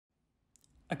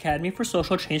Academy for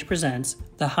Social Change presents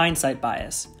the Hindsight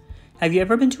Bias. Have you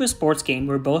ever been to a sports game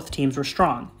where both teams were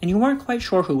strong and you weren't quite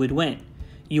sure who would win?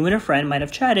 You and a friend might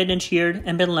have chatted and cheered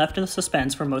and been left in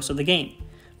suspense for most of the game.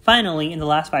 Finally, in the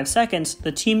last 5 seconds,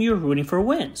 the team you were rooting for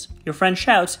wins. Your friend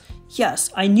shouts,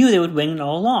 "Yes, I knew they would win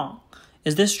all along."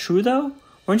 Is this true though?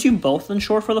 Weren't you both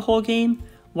unsure for the whole game?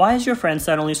 Why is your friend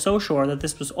suddenly so sure that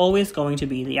this was always going to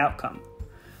be the outcome?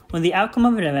 When the outcome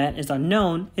of an event is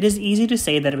unknown, it is easy to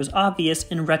say that it was obvious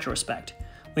in retrospect.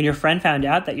 When your friend found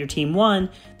out that your team won,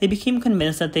 they became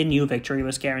convinced that they knew victory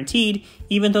was guaranteed,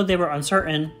 even though they were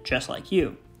uncertain, just like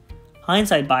you.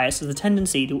 Hindsight bias is the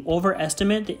tendency to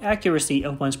overestimate the accuracy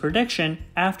of one's prediction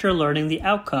after learning the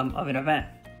outcome of an event.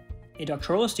 A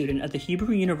doctoral student at the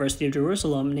Hebrew University of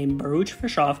Jerusalem named Baruch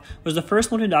Fishoff was the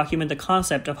first one to document the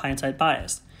concept of hindsight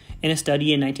bias. In a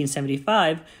study in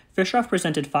 1975, Fishoff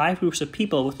presented 5 groups of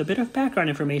people with a bit of background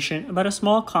information about a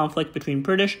small conflict between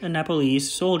British and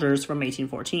Nepalese soldiers from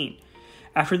 1814.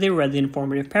 After they read the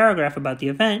informative paragraph about the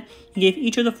event, he gave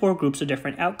each of the 4 groups a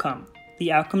different outcome.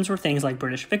 The outcomes were things like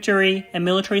British victory and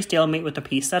military stalemate with a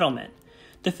peace settlement.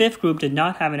 The 5th group did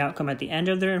not have an outcome at the end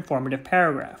of their informative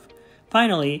paragraph.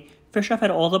 Finally, Fishoff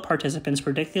had all the participants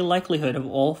predict the likelihood of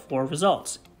all 4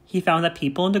 results. He found that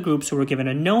people in the groups who were given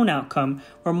a known outcome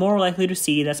were more likely to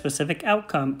see that specific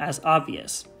outcome as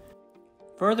obvious.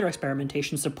 Further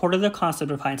experimentation supported the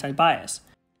concept of hindsight bias.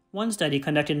 One study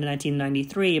conducted in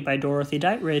 1993 by Dorothy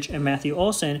Dietrich and Matthew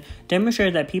Olson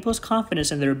demonstrated that people's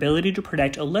confidence in their ability to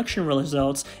predict election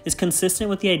results is consistent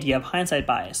with the idea of hindsight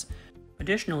bias.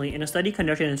 Additionally, in a study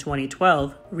conducted in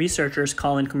 2012, researchers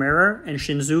Colin Kammerer and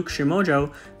Shinzuke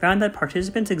Shimojo found that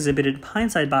participants exhibited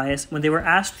hindsight bias when they were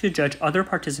asked to judge other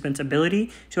participants' ability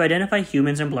to identify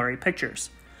humans in blurry pictures.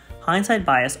 Hindsight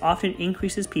bias often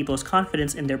increases people's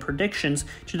confidence in their predictions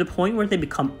to the point where they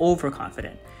become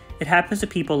overconfident. It happens to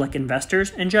people like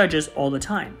investors and judges all the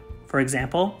time. For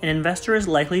example, an investor is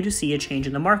likely to see a change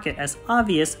in the market as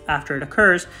obvious after it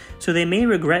occurs, so they may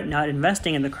regret not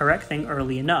investing in the correct thing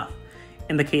early enough.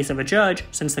 In the case of a judge,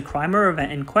 since the crime or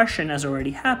event in question has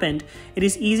already happened, it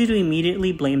is easy to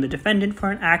immediately blame the defendant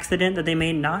for an accident that they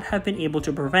may not have been able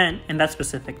to prevent in that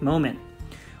specific moment.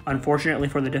 Unfortunately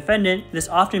for the defendant, this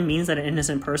often means that an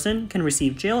innocent person can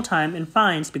receive jail time and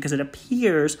fines because it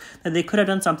appears that they could have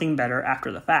done something better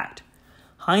after the fact.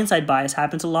 Hindsight bias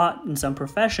happens a lot in some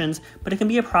professions, but it can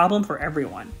be a problem for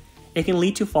everyone. It can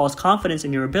lead to false confidence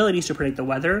in your abilities to predict the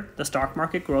weather, the stock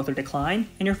market growth or decline,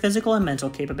 and your physical and mental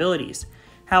capabilities.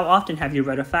 How often have you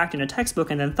read a fact in a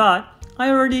textbook and then thought, "I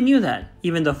already knew that,"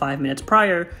 even though 5 minutes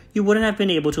prior, you wouldn't have been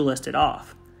able to list it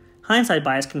off? Hindsight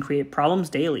bias can create problems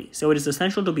daily, so it is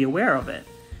essential to be aware of it.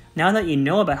 Now that you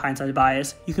know about hindsight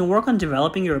bias, you can work on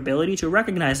developing your ability to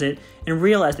recognize it and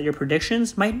realize that your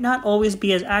predictions might not always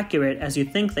be as accurate as you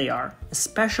think they are,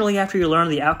 especially after you learn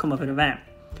the outcome of an event.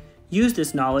 Use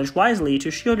this knowledge wisely to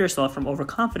shield yourself from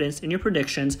overconfidence in your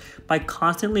predictions by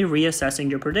constantly reassessing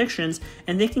your predictions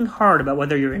and thinking hard about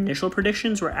whether your initial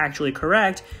predictions were actually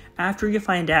correct after you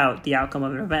find out the outcome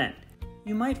of an event.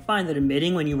 You might find that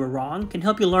admitting when you were wrong can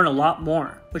help you learn a lot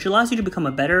more, which allows you to become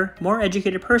a better, more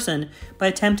educated person by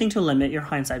attempting to limit your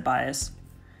hindsight bias.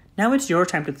 Now it's your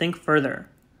time to think further.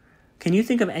 Can you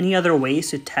think of any other ways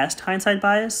to test hindsight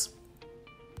bias?